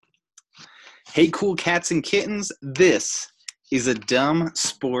Hey, cool cats and kittens. This is a Dumb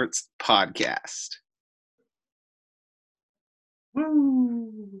Sports Podcast.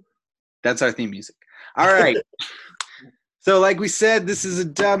 Woo! That's our theme music. All right. So like we said, this is a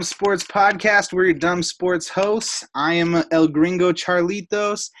Dumb Sports Podcast. We're your Dumb Sports hosts. I am El Gringo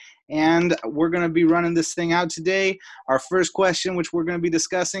Charlitos, and we're going to be running this thing out today. Our first question, which we're going to be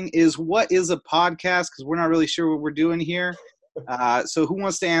discussing, is what is a podcast? Because we're not really sure what we're doing here. So who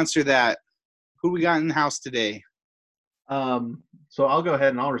wants to answer that? Who we got in the house today? So I'll go ahead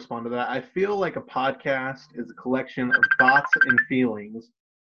and I'll respond to that. I feel like a podcast is a collection of thoughts and feelings,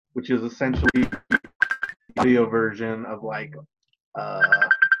 which is essentially a video version of like, I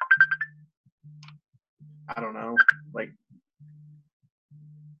don't know, like,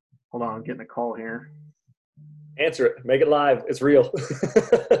 hold on, I'm getting a call here. Answer it. Make it live. It's real.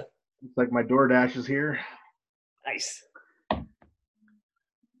 It's like my DoorDash is here. Nice.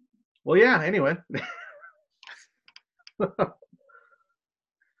 Well, yeah, anyway.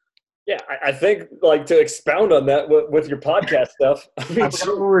 Yeah, I think, like, to expound on that with your podcast stuff. I mean, I forgot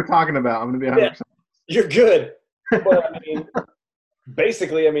what we were talking about. I'm going to be 100%. You're good. But, I mean,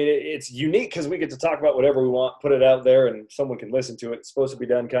 basically, I mean, it's unique because we get to talk about whatever we want, put it out there, and someone can listen to it. It's supposed to be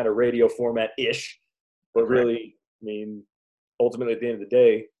done kind of radio format-ish. But really, I mean, ultimately, at the end of the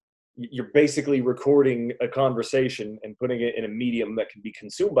day, you're basically recording a conversation and putting it in a medium that can be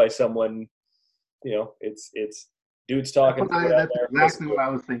consumed by someone. You know, it's dudes talking. That's exactly what I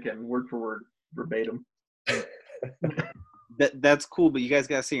was thinking, word for word, verbatim. That's cool, but you guys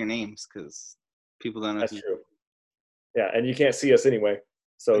got to say your names because people don't know. That's true. Yeah, and you can't see us anyway.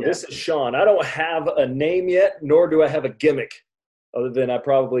 So This is Sean. I don't have a name yet, nor do I have a gimmick, other than I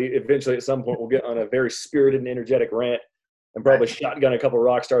probably eventually at some point will get on a very spirited and energetic rant and probably shotgun a couple of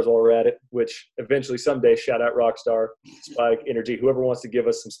rock stars while we're at it, which eventually someday, shout out Rockstar, Spike, Energy, whoever wants to give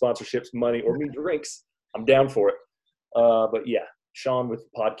us some sponsorships, money, or me drinks, I'm down for it. But yeah, Sean with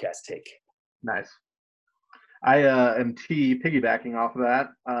the podcast take. Nice. I am piggybacking off of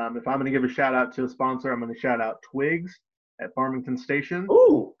that. If I'm going to give a shout out to a sponsor, I'm going to shout out Twigs at Farmington Station.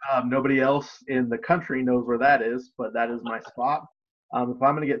 Ooh. Nobody else in the country knows where that is, but that is my spot. If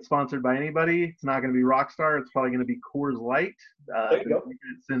I'm going to get sponsored by anybody, it's not going to be Rockstar. It's probably going to be Coors Light. There you go.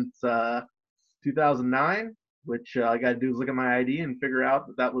 Since 2009, which all I got to do is look at my ID and figure out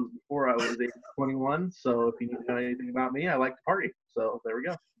that was before I was 21. So if you need to know anything about me, I like to party. So there we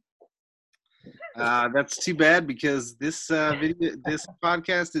go. That's too bad because this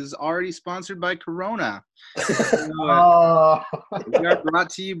podcast is already sponsored by Corona. We are brought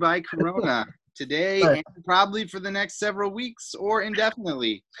to you by Corona today and probably for the next several weeks or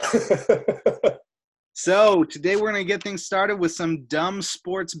indefinitely. So today we're going to get things started with some dumb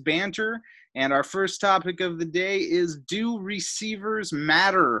sports banter. And our first topic of the day is, do receivers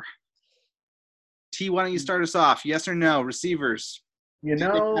matter? T, why don't you start us off? Yes or no, receivers? You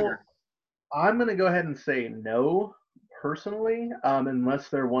know, I'm going to go ahead and say no, personally, unless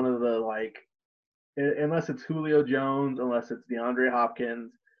they're one of the, like, unless it's Julio Jones, unless it's DeAndre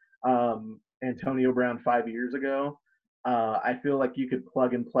Hopkins, Antonio Brown 5 years ago. I feel like you could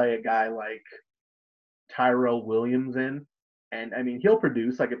plug and play a guy like Tyrell Williams in. And, I mean, he'll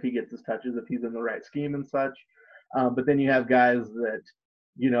produce, like, if he gets his touches, if he's in the right scheme and such. But then you have guys that,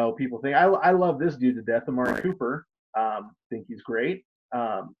 you know, people think, I love this dude to death, Amari Cooper. Think he's great.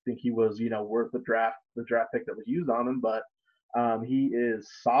 Think he was, you know, worth the draft pick that was used on him. But he is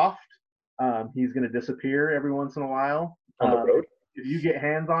soft. He's going to disappear every once in a while. On the road? If you get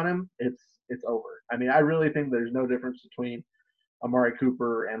hands on him, it's over. I mean, I really think there's no difference between Amari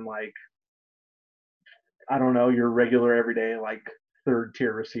Cooper and, like, I don't know, your regular everyday, like,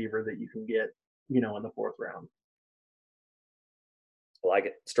 third-tier receiver that you can get, you know, in the fourth round. I like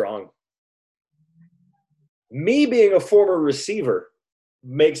it. Strong. Me being a former receiver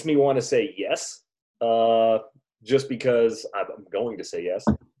makes me want to say yes, just because I'm going to say yes.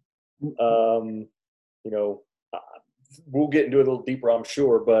 You know, we'll get into it a little deeper, I'm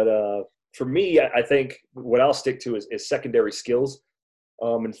sure, but for me, I think what I'll stick to is secondary skills.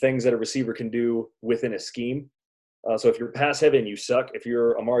 And things that a receiver can do within a scheme. So if you're pass heavy and you suck, if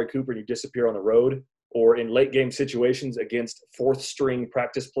you're Amari Cooper and you disappear on the road or in late game situations against fourth string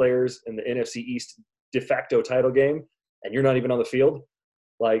practice players in the NFC East de facto title game, and you're not even on the field,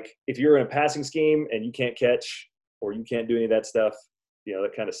 like if you're in a passing scheme and you can't catch or you can't do any of that stuff, you know,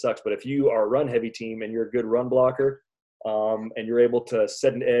 that kind of sucks. But if you are a run heavy team and you're a good run blocker and you're able to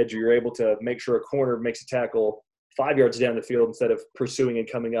set an edge or you're able to make sure a corner makes a tackle 5 yards down the field instead of pursuing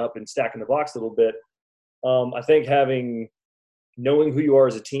and coming up and stacking the box a little bit. I think knowing who you are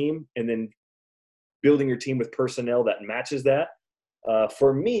as a team and then building your team with personnel that matches that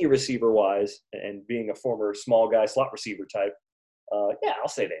For me, receiver-wise, and being a former small guy slot receiver type, yeah, I'll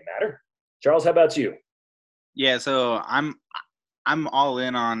say they matter. Charles, how about you? Yeah, so I'm all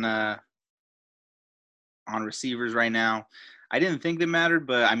in on receivers right now. I didn't think they mattered,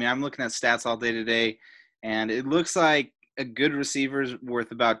 but I mean, I'm looking at stats all day today, and it looks like a good receiver is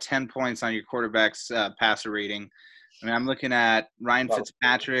worth about 10 points on your quarterback's passer rating. I mean, I'm looking at Ryan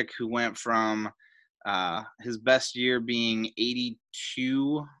Fitzpatrick, who went from his best year being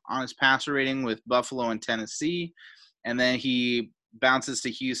 82 on his passer rating with Buffalo and Tennessee, and then he bounces to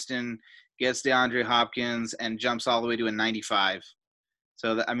Houston, gets DeAndre Hopkins, and jumps all the way to a 95.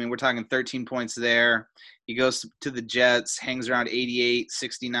 So, I mean, we're talking 13 points there. He goes to the Jets, hangs around 88,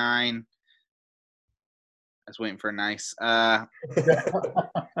 69. I was waiting for a nice.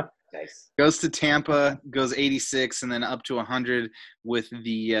 Nice. Goes to Tampa, goes 86, and then up to 100 with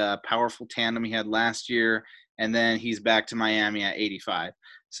the powerful tandem he had last year. And then he's back to Miami at 85.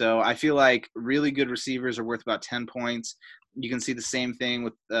 So I feel like really good receivers are worth about 10 points. You can see the same thing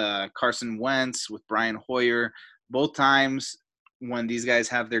with Carson Wentz, with Brian Hoyer. Both times when these guys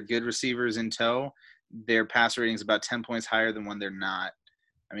have their good receivers in tow, their pass rating is about 10 points higher than when they're not.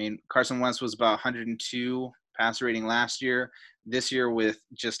 I mean, Carson Wentz was about 102 passer rating last year. This year with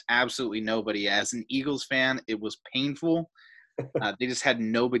just absolutely nobody. As an Eagles fan, it was painful. They just had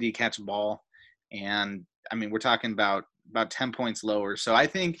nobody catch a ball. And, I mean, we're talking about 10 points lower. So I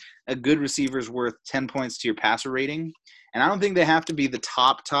think a good receiver is worth 10 points to your passer rating. And I don't think they have to be the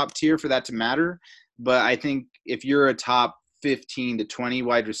top tier for that to matter. But I think if you're a top 15 to 20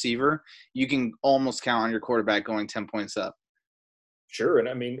 wide receiver, you can almost count on your quarterback going 10 points up. Sure. And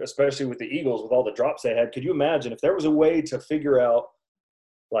I mean, especially with the Eagles, with all the drops they had, could you imagine if there was a way to figure out,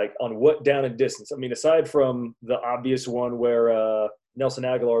 like, on what down and distance? I mean, aside from the obvious one where Nelson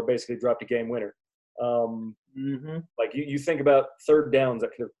Aguilar basically dropped a game winner, like you think about third downs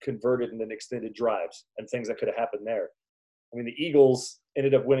that could have converted into extended drives and things that could have happened there. I mean, the Eagles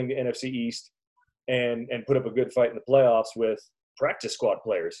ended up winning the NFC East and put up a good fight in the playoffs with practice squad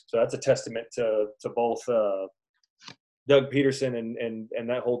players. So that's a testament to both Doug Peterson and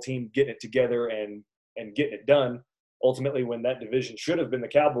that whole team getting it together and getting it done. Ultimately, when that division should have been the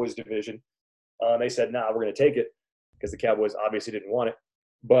Cowboys division, they said, nah, we're going to take it because the Cowboys obviously didn't want it.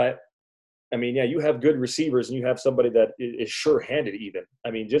 But, I mean, yeah, you have good receivers and you have somebody that is sure-handed even.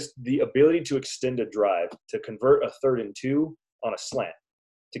 I mean, just the ability to extend a drive, to convert a 3rd and 2 on a slant,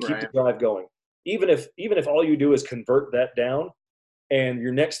 to keep the drive going. Even if all you do is convert that down and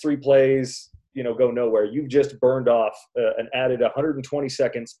your next 3 plays, go nowhere, you've just burned off and added 120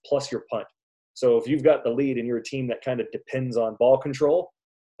 seconds plus your punt. So if you've got the lead and you're a team that kind of depends on ball control,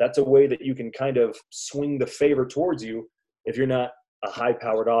 that's a way that you can kind of swing the favor towards you if you're not a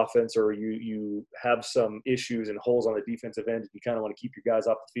high-powered offense or you have some issues and holes on the defensive end. You kind of want to keep your guys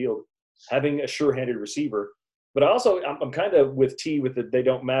off the field. Having a sure-handed receiver. But I'm kind of with T with the they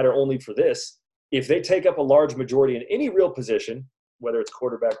don't matter only for this. If they take up a large majority in any real position, whether it's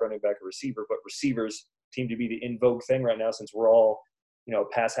quarterback, running back, or receiver, but receivers seem to be the in vogue thing right now since we're all, a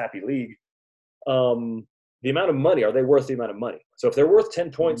pass-happy league. The amount of money, are they worth the amount of money? So if they're worth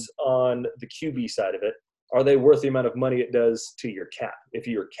 10 points on the QB side of it, are they worth the amount of money it does to your cap? If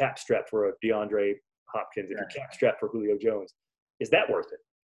you're cap strapped for a DeAndre Hopkins, if you're cap strapped for Julio Jones, is that worth it?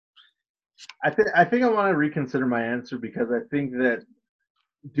 I think I want to reconsider my answer because I think that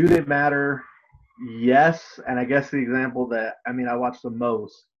do they matter? Yes, and I guess the example that I watched the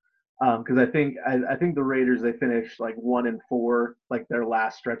most because I think the Raiders, they finished like 1-4, like their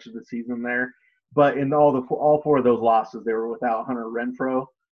last stretch of the season there. But in all 4 of those losses, they were without Hunter Renfrow.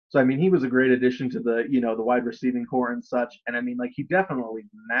 So I mean, he was a great addition to the the wide receiving core and such. And I mean, like, he definitely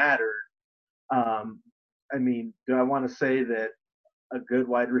mattered. I mean, do I want to say that a good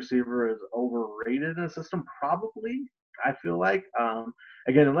wide receiver is overrated in a system? Probably. I feel like,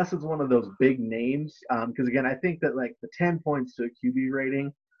 again, unless it's one of those big names, because again, I think that like the 10 points to a QB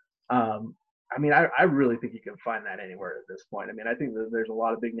rating, I mean, I really think you can find that anywhere at this point. I mean, I think that there's a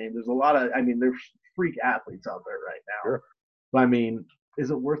lot of big names. There's a lot of, there's freak athletes out there right now. Sure. But I mean, is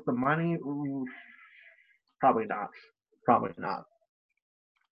it worth the money? Probably not. Probably not.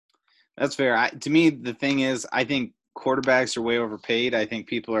 That's fair. To me, the thing is, I think quarterbacks are way overpaid. I think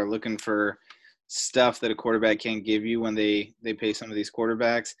people are looking for stuff that a quarterback can't give you when they pay some of these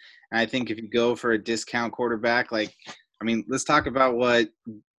quarterbacks. And I think if you go for a discount quarterback, let's talk about what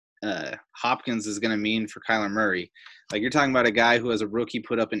Hopkins is going to mean for Kyler Murray. Like, you're talking about a guy who has a rookie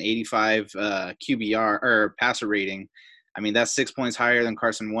put up an 85 QBR or passer rating. I mean, that's 6 points higher than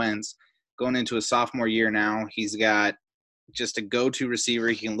Carson Wentz. Going into a sophomore year now, he's got just a go-to receiver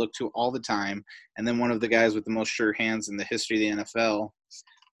he can look to all the time, and then one of the guys with the most sure hands in the history of the NFL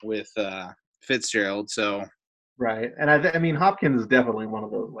with Fitzgerald. So right, and I mean Hopkins is definitely one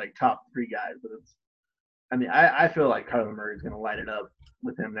of those like top 3 guys, but I feel like Kyler Murray's going to light it up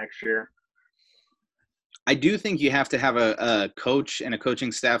with him next year. I do think you have to have a coach and a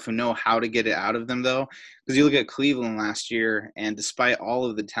coaching staff who know how to get it out of them, though, because you look at Cleveland last year, and despite all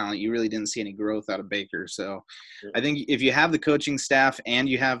of the talent, you really didn't see any growth out of Baker. So I think if you have the coaching staff and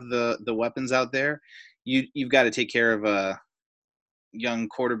you have the weapons out there, you've got to take care of young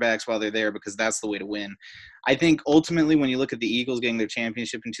quarterbacks while they're there, because that's the way to win. I think ultimately when you look at the Eagles getting their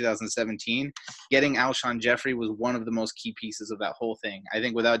championship in 2017, getting Alshon Jeffrey was one of the most key pieces of that whole thing. I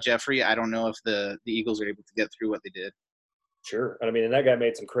think without Jeffrey, I don't know if the Eagles are able to get through what they did. Sure. I mean, and that guy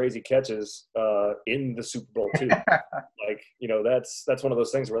made some crazy catches in the Super Bowl too. Like, that's one of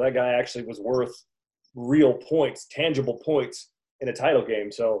those things where that guy actually was worth real points, tangible points in a title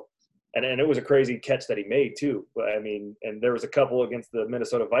game. So, and it was a crazy catch that he made too. But I mean, and there was a couple against the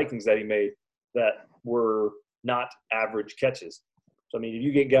Minnesota Vikings that he made that were not average catches. So, I mean, if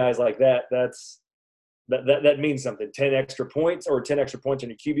you get guys like that, that means something. 10 extra points or 10 extra points in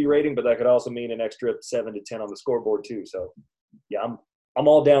your QB rating, but that could also mean an extra 7 to 10 on the scoreboard too. So, yeah, I'm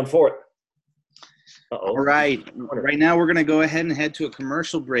all down for it. All right. Right now we're going to go ahead and head to a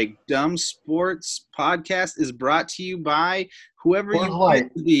commercial break. Dumb Sports Podcast is brought to you by whoever you want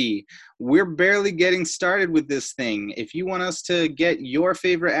it to be. We're barely getting started with this thing. If you want us to get your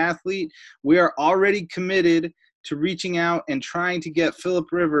favorite athlete, we are already committed to reaching out and trying to get Phillip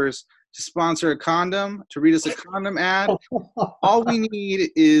Rivers to sponsor a condom, to read us a condom ad. All we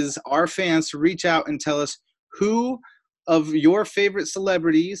need is our fans to reach out and tell us who of your favorite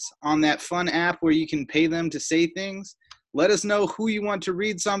celebrities on that fun app where you can pay them to say things. Let us know who you want to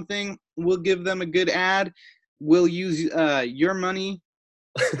read something. We'll give them a good ad. We'll use your money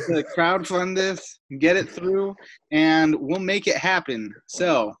to crowdfund this, get it through, and we'll make it happen.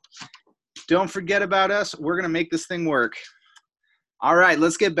 So don't forget about us. We're going to make this thing work. All right,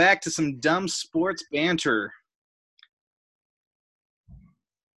 let's get back to some dumb sports banter.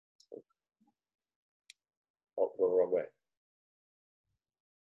 Oh, the wrong way.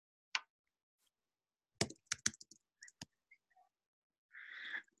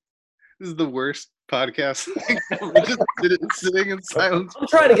 This is the worst podcast. We're just sitting in silence. I'm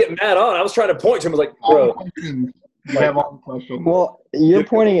trying to get Matt on. I was trying to point to him. I was like, bro. Well, you're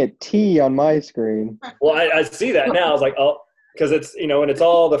pointing at T on my screen. Well, I see that now. I was like, oh, because it's, and it's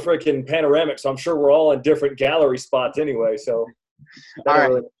all the freaking panoramic, so I'm sure we're all in different gallery spots anyway. So, all right.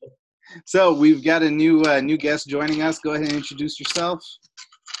 Really... So we've got a new guest joining us. Go ahead and introduce yourself.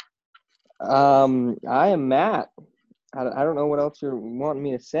 I am Matt. I don't know what else you're wanting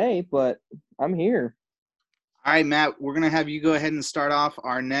me to say, but I'm here. All right, Matt, we're going to have you go ahead and start off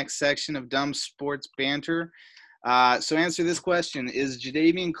our next section of Dumb Sports Banter. So answer this question. Is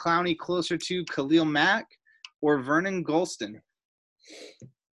Jadeveon Clowney closer to Khalil Mack or Vernon Gholston?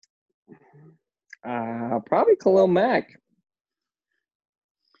 Probably Khalil Mack.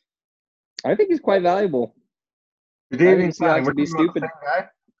 I think he's quite valuable. Jadeveon Clowney, would be stupid.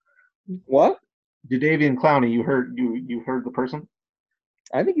 What? Jadeveon Clowney, you heard the person?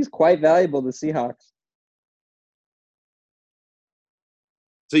 I think he's quite valuable to the Seahawks.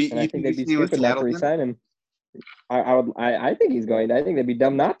 So I think they'd be stupid not to resign him. I think he's going. I think they'd be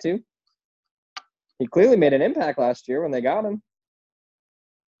dumb not to. He clearly made an impact last year when they got him.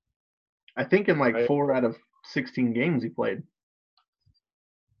 I think in 4 out of 16 games he played.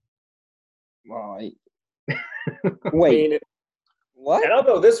 Well, wait. What? And I'll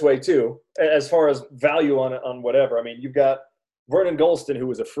go this way too, as far as value on whatever. I mean, you've got Vernon Gholston, who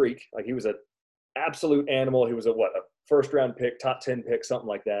was a freak. Like, he was an absolute animal. He was a first-round pick, top 10 pick, something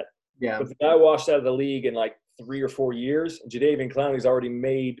like that. Yeah. But the guy washed out of the league in 3 or 4 years. Jadeveon Clowney's already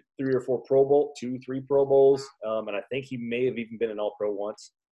made 3 or 4 Pro Bowl, 2-3 Pro Bowls, and I think he may have even been an All-Pro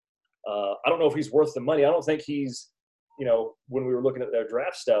once. I don't know if he's worth the money. I don't think he's, when we were looking at their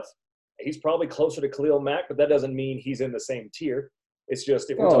draft stuff, he's probably closer to Khalil Mack, but that doesn't mean he's in the same tier. It's just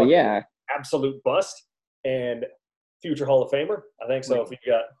if we're talking absolute bust and future Hall of Famer, I think so. Right. If you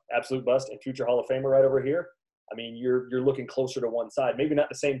got absolute bust and future Hall of Famer right over here, I mean, you're looking closer to one side. Maybe not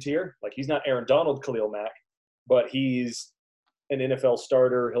the same tier. Like, he's not Aaron Donald, Khalil Mack, but he's an NFL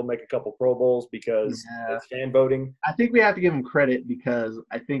starter. He'll make a couple Pro Bowls because it's fan voting. I think we have to give him credit because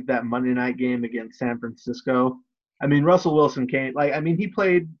I think that Monday night game against San Francisco, I mean, Russell Wilson came. He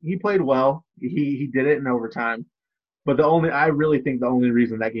played well. He did it in overtime. But I really think the only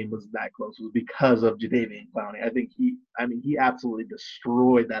reason that game was that close was because of Jadeveon Clowney. I think he absolutely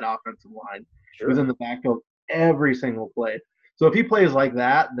destroyed that offensive line. Sure. He was in the backfield every single play. So if he plays like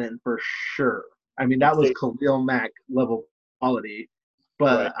that, then for sure. I mean, that was Khalil Mack level quality,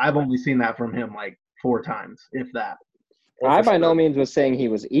 but Right. I've only seen that from him like 4 times, if that. Well, I for by no sure. means was saying he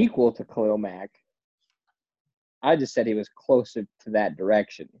was equal to Khalil Mack. I just said he was closer to that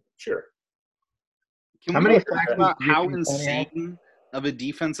direction. Sure. Can How we many talk sacks about does how Jadavion Clowney have? insane of a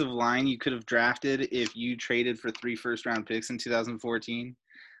defensive line you could have drafted if you traded for 3 first-round picks in 2014?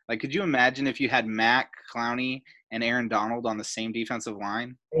 Like, could you imagine if you had Mack, Clowney, and Aaron Donald on the same defensive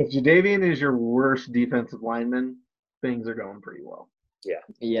line? If Jadavion is your worst defensive lineman, things are going pretty well.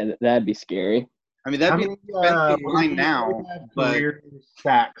 Yeah, that'd be scary. I mean, How that'd be many, an expensive what line do we now, have but career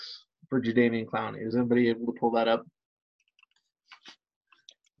sacks for Jadavion Clowney? Is anybody able to pull that up?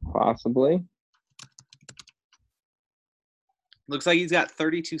 Possibly. looks like he's got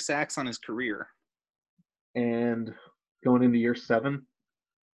 32 sacks on his career. And going into year 7?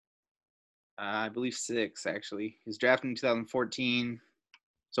 I believe 6, actually. He was drafted in 2014,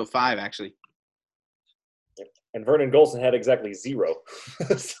 so 5, actually. And Vernon Gholston had exactly 0.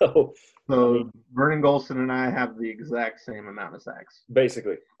 So Vernon Gholston and I have the exact same amount of sacks.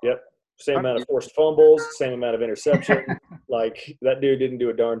 basically, yep. Same amount of forced fumbles, same amount of interception. Like, that dude didn't do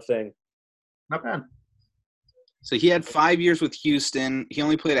a darn thing. Not bad. So he had 5 years with Houston. He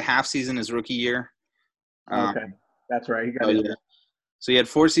only played a half season his rookie year. Okay, that's right. He got So he had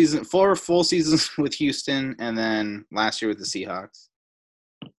 4 full seasons with Houston, and then last year with the Seahawks.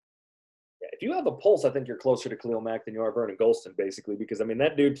 Yeah, if you have a pulse, I think you're closer to Khalil Mack than you are Vernon Gholston, basically, because, I mean,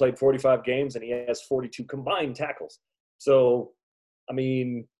 that dude played 45 games, and he has 42 combined tackles. So, I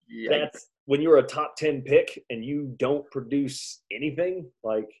mean, that's when you're a top 10 pick and you don't produce anything,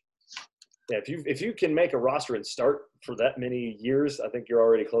 like, yeah, if you can make a roster and start for that many years, I think you're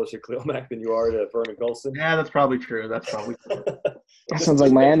already closer to Khalil Mack than you are to Vernon Gholston. Yeah, that's probably true. That sounds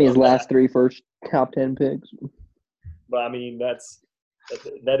like Miami's last 3 first top 10 picks. But, I mean,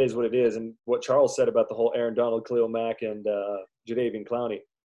 that is what it is. And what Charles said about the whole Aaron Donald, Khalil Mack, and Jadavion Clowney,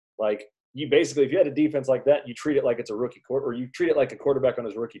 like, you basically, if you had a defense like that, you treat it like it's a rookie or you treat it like a quarterback on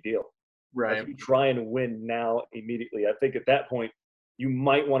his rookie deal. Right. Like, you try and win now immediately. I think at that point, you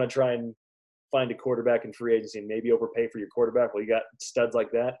might want to try and find a quarterback in free agency and maybe overpay for your quarterback. Well, you got studs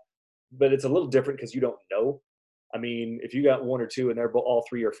like that. But it's a little different because you don't know. I mean, if you got 1 or 2 and they're all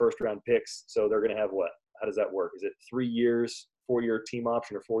 3 are first-round picks, so they're going to have what? How does that work? Is it 3 years, 4-year team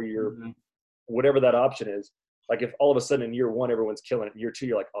option, or 4-year whatever that option is? Like, if all of a sudden in year 1 everyone's killing it, in year 2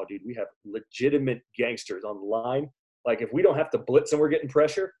 you're like, oh, dude, we have legitimate gangsters on the line. Like, if we don't have to blitz and we're getting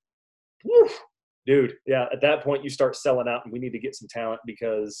pressure, whew, dude, yeah, at that point you start selling out and we need to get some talent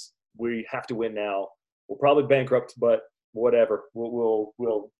because we have to win now. We'll probably bankrupt, but whatever. We'll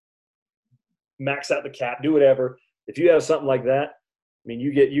max out the cap, do whatever. If you have something like that, I mean,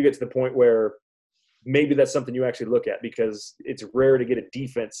 you get to the point where maybe that's something you actually look at because it's rare to get a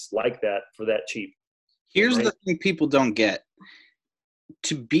defense like that for that cheap. Here's the thing people don't get.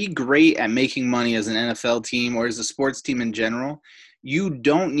 To be great at making money as an NFL team or as a sports team in general, you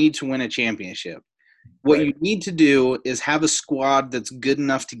don't need to win a championship. What you need to do is have a squad that's good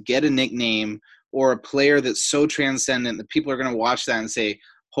enough to get a nickname or a player that's so transcendent that people are going to watch that and say,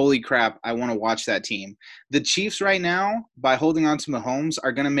 holy crap, I want to watch that team. The Chiefs right now, by holding on to Mahomes,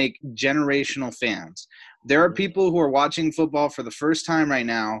 are going to make generational fans. There are people who are watching football for the first time right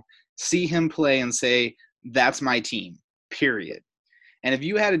now, see him play and say, that's my team, period. And if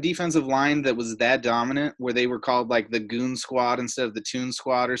you had a defensive line that was that dominant, where they were called like the Goon Squad instead of the Toon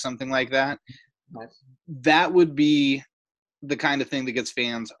Squad or something like that, that would be the kind of thing that gets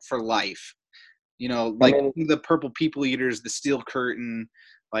fans for life. You know, like the Purple People Eaters, the Steel Curtain,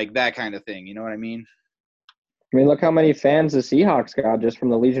 like that kind of thing. You know what I mean? I mean, look how many fans the Seahawks got just from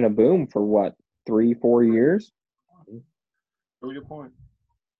the Legion of Boom for what, 3-4 years? Really good point.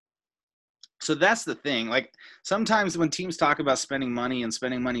 So that's the thing. Like, sometimes when teams talk about spending money and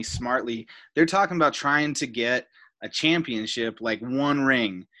spending money smartly, they're talking about trying to get a championship, like 1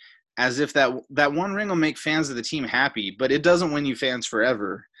 ring, as if that 1 ring will make fans of the team happy, but it doesn't win you fans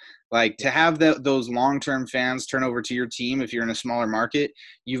forever. Like, to have those long-term fans turn over to your team if you're in a smaller market,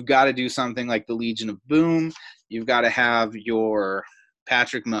 you've got to do something like the Legion of Boom. You've got to have your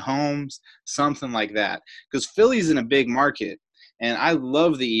Patrick Mahomes, something like that. Because Philly's in a big market, and I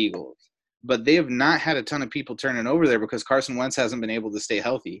love the Eagles, but they have not had a ton of people turning over there because Carson Wentz hasn't been able to stay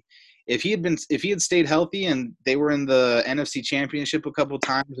healthy. If he had stayed healthy and they were in the NFC Championship a couple of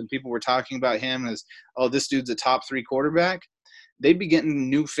times and people were talking about him as, oh, this dude's a top 3 quarterback, they'd be getting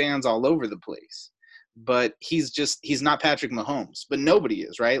new fans all over the place. But he's not Patrick Mahomes. But nobody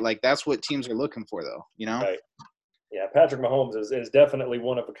is, right? Like, that's what teams are looking for, though, you know? Right. Yeah, Patrick Mahomes is definitely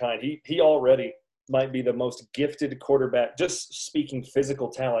one of a kind. He already might be the most gifted quarterback, just speaking physical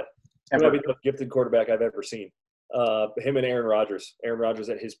talent, he might be the most gifted quarterback I've ever seen. Him and Aaron Rodgers. Aaron Rodgers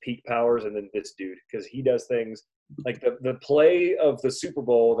at his peak powers, and then this dude, because he does things like the play of the Super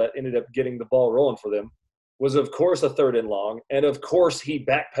Bowl that ended up getting the ball rolling for them was, of course, a 3rd and long, and of course he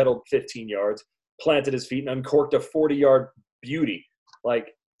backpedaled 15 yards, planted his feet, and uncorked a 40-yard beauty.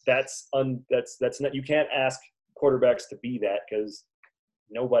 Like that's not, you can't ask quarterbacks to be that, because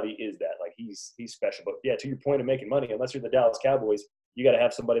nobody is that. Like he's special. But yeah, to your point of making money, unless you're the Dallas Cowboys, you got to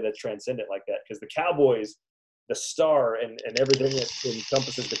have somebody that's transcendent like that, because the Cowboys, the star and everything that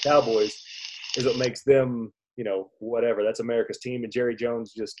encompasses the Cowboys is what makes them, whatever. That's America's team, and Jerry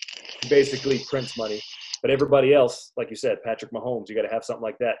Jones just basically prints money. But everybody else, like you said, Patrick Mahomes, you got to have something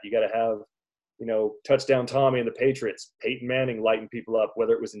like that. You got to have, touchdown Tommy and the Patriots, Peyton Manning lighting people up,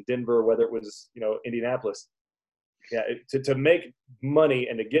 whether it was in Denver or whether it was, Indianapolis. Yeah, to make money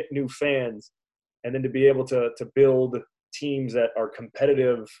and to get new fans, and then to be able to build teams that are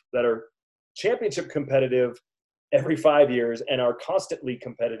competitive, that are championship competitive every 5 years and are constantly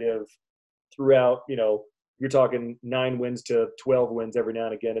competitive throughout, you're talking 9 wins to 12 wins every now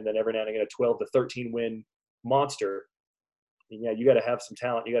and again, and then every now and again a 12 to 13 win monster. And yeah, you got to have some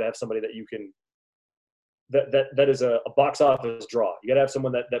talent. You got to have somebody that you can that is a box office draw. You got to have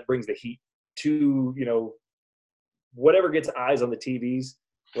someone that brings the heat to, whatever gets eyes on the TVs,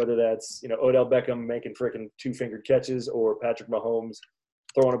 whether that's, Odell Beckham making freaking 2-fingered catches, or Patrick Mahomes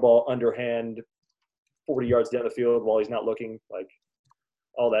throwing a ball underhand 40 yards down the field while he's not looking, like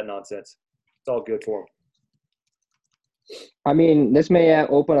all that nonsense. It's all good for him. I mean, this may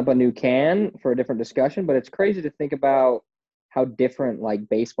open up a new can for a different discussion, but it's crazy to think about how different like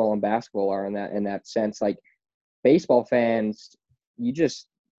baseball and basketball are in that sense. Like baseball fans, you just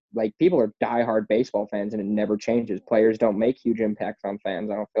like, people are diehard baseball fans and it never changes. Players don't make huge impacts on fans,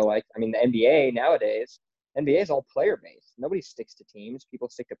 I don't feel like. I mean, the NBA nowadays, NBA is all player based. Nobody sticks to teams. People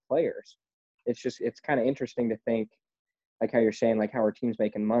stick to players. It's kind of interesting to think, like how you're saying, like how are teams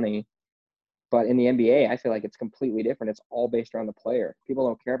making money? But in the NBA, I feel like it's completely different. It's all based around the player. People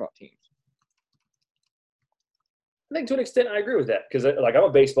don't care about teams. I think to an extent I agree with that, because like I'm a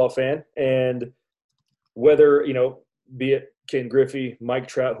baseball fan, and whether, be it Ken Griffey, Mike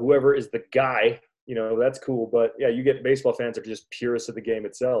Trout, whoever is the guy, that's cool. But yeah, you get baseball fans that are just purists of the game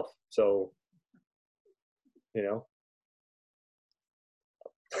itself. So,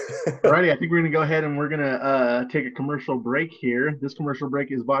 Alrighty, I think we're going to go ahead and we're going to take a commercial break here. This commercial break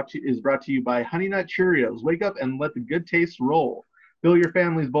is brought to you by Honey Nut Cheerios. Wake up and let the good taste roll. Fill your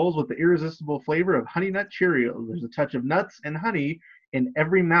family's bowls with the irresistible flavor of Honey Nut Cheerios. There's a touch of nuts and honey in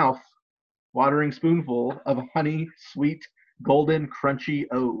every mouth-watering spoonful of honey, sweet, golden, crunchy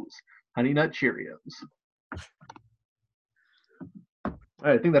O's. Honey Nut Cheerios. All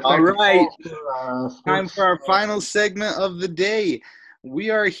right, I think that's all right. Time sports. for our final segment of the day.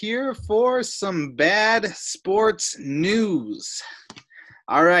 We are here for some bad sports news.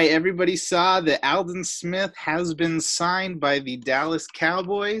 All right, everybody saw that Aldon Smith has been signed by the Dallas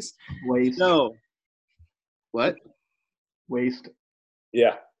Cowboys. Waste. So, what? Waste.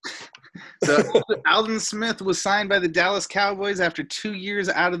 Yeah. So Aldon Smith was signed by the Dallas Cowboys after 2 years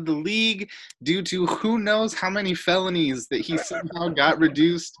out of the league due to who knows how many felonies that he somehow got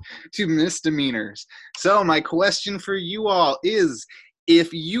reduced to misdemeanors. So my question for you all is,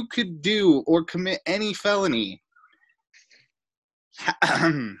 if you could do or commit any felony,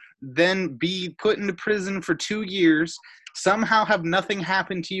 then be put into prison for 2 years, somehow have nothing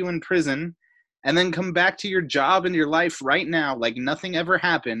happen to you in prison, and then come back to your job and your life right now like nothing ever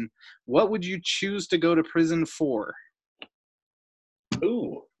happened, what would you choose to go to prison for?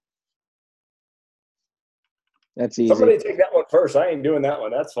 Ooh. That's easy. Somebody take that one first. I ain't doing that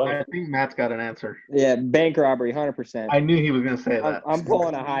one. That's funny. I think Matt's got an answer. Yeah, bank robbery, 100%. I knew he was going to say that. I'm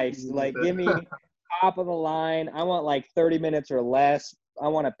pulling a heist. Like, give me top of the line. I want like 30 minutes or less. I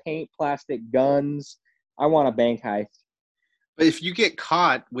want to paint plastic guns. I want a bank heist. But if you get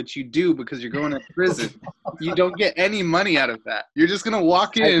caught, which you do because you're going to prison, you don't get any money out of that. You're just going to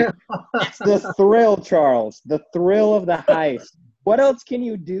walk in. It's the thrill, Charles. The thrill of the heist. What else can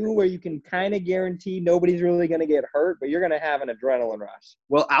you do where you can kind of guarantee nobody's really going to get hurt, but you're going to have an adrenaline rush?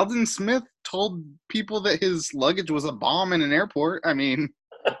 Well, Aldon Smith told people that his luggage was a bomb in an airport. I mean,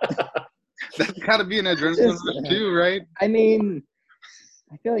 that's got to be an adrenaline rush too, right? I mean,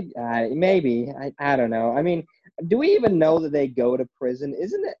 I feel like maybe. I don't know. I mean, do we even know that they go to prison?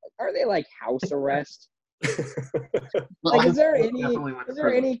 Are they like house arrest? Like, is there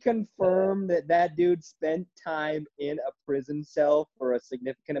any confirmed that dude spent time in a prison cell for a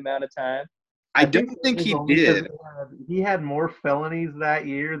significant amount of time? I don't think it was he only 'cause did. he had more felonies that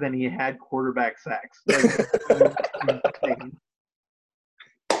year than he had quarterback sacks. Insane.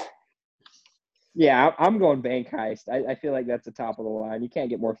 Yeah, I'm going bank heist. I feel like that's the top of the line. You can't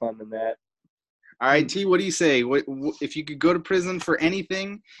get more fun than that. All right, T, what do you say? What if you could go to prison for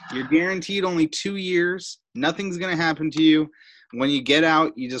anything? You're guaranteed only 2 years. Nothing's going to happen to you. When you get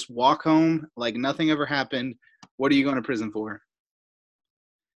out, you just walk home like nothing ever happened. What are you going to prison for?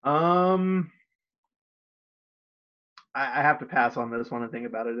 I have to pass on this one and think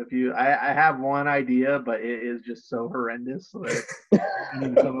about it. I have one idea, but it is just so horrendous that I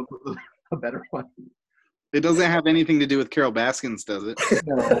need to come up with a better one. It doesn't have anything to do with Carol Baskins, does it?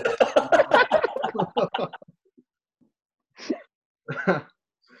 No.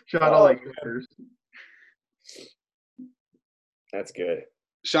 Shot all like shooters. That's good.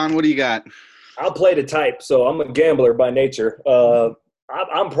 Sean, what do you got? I'll play to type, so I'm a gambler by nature.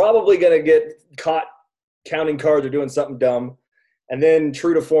 I'm probably going to get caught counting cards or doing something dumb. And then,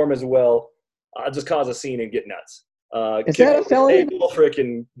 true to form as well, I'll just cause a scene and get nuts. Is that a felony?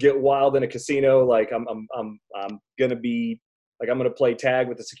 Freaking get wild in a casino. Like I'm gonna be like I'm gonna play tag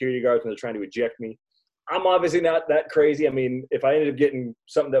with the security guards when they're trying to eject me. I'm obviously not that crazy. I mean, if I ended up getting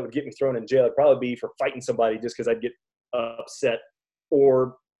something that would get me thrown in jail, it'd probably be for fighting somebody just because I'd get upset,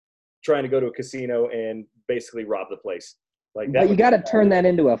 or trying to go to a casino and basically rob the place. Like that. But you got to turn that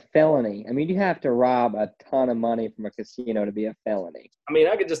into a felony. I mean, you have to rob a ton of money from a casino to be a felony. I mean,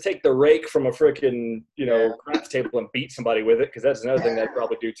 I could just take the rake from a freaking, craps table and beat somebody with it, because that's another thing I'd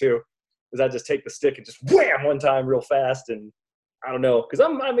probably do too. Is I just take the stick and just wham one time real fast, and I don't know, because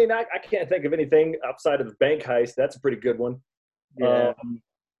I can't think of anything outside of the bank heist. That's a pretty good one. Yeah.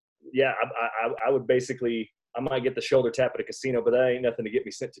 I would basically, I might get the shoulder tap at a casino, but that ain't nothing to get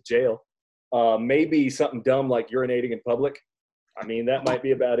me sent to jail. Maybe something dumb like urinating in public. I mean, that might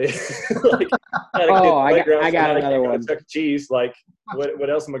be about it. I got another one. Chuck E. Cheese. Like, what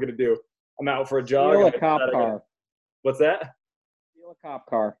else am I going to do? I'm out for a jog. Steal a cop car. What's that? Steal a cop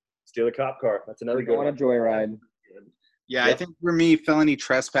car. Steal a cop car. That's another good one. On a joyride. Yeah, yep. I think for me, felony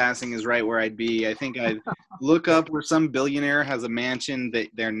trespassing is right where I'd be. I think I'd look up where some billionaire has a mansion that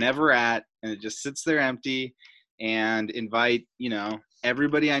they're never at, and it just sits there empty, and invite,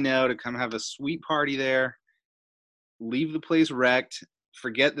 everybody I know to come have a sweet party there, leave the place wrecked,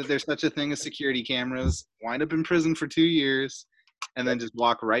 forget that there's such a thing as security cameras, wind up in prison for 2 years, and then just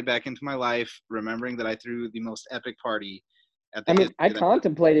walk right back into my life, remembering that I threw the most epic party. I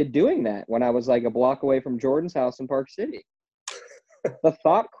contemplated doing that when I was like a block away from Jordan's house in Park City. The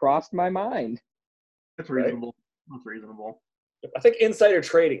thought crossed my mind. That's reasonable. That's reasonable. I think insider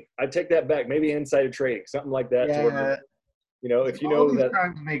trading. I'd take that back. Maybe insider trading, something like that. Yeah. If you know these that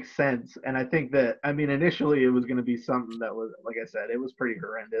crimes make sense, and I think that initially it was going to be something that was, like I said, it was pretty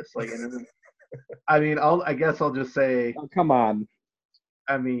horrendous. Like, I guess I'll just say, oh, come on.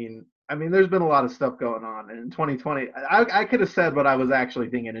 I mean, there's been a lot of stuff going on, and in 2020, I could have said what I was actually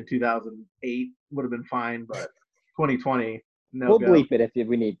thinking in 2008 would have been fine, but 2020, no. We'll bleep it if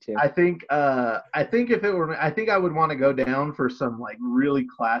we need to. I think if it were, I think I would want to go down for some like really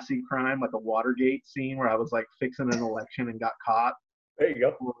classy crime, like a Watergate scene where I was like fixing an election and got caught. There you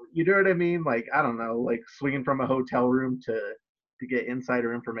go. You know what I mean? Like, I don't know, like swinging from a hotel room to get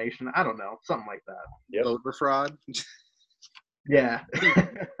insider information. I don't know, something like that. Yep. Voter fraud. Yeah.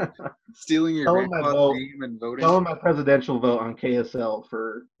 Stealing your grandpa's name and voting. Selling my presidential vote on KSL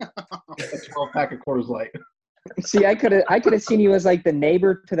for a 12-pack of Coors Light. See, I could have seen you as like the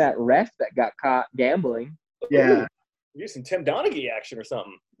neighbor to that ref that got caught gambling. Yeah. Maybe some Tim Donaghy action or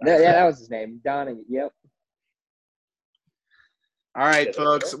something. Yeah, that was his name. Donaghy. Yep. All right,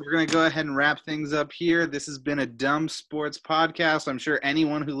 folks, we're going to go ahead and wrap things up here. This has been a Dumb Sports podcast. I'm sure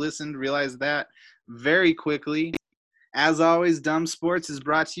anyone who listened realized that very quickly. As always, Dumb Sports is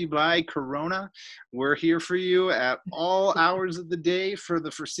brought to you by Corona. We're here for you at all hours of the day for the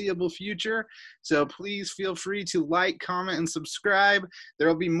foreseeable future. So please feel free to like, comment, and subscribe. There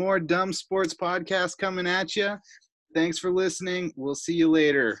will be more Dumb Sports podcasts coming at you. Thanks for listening. We'll see you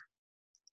later.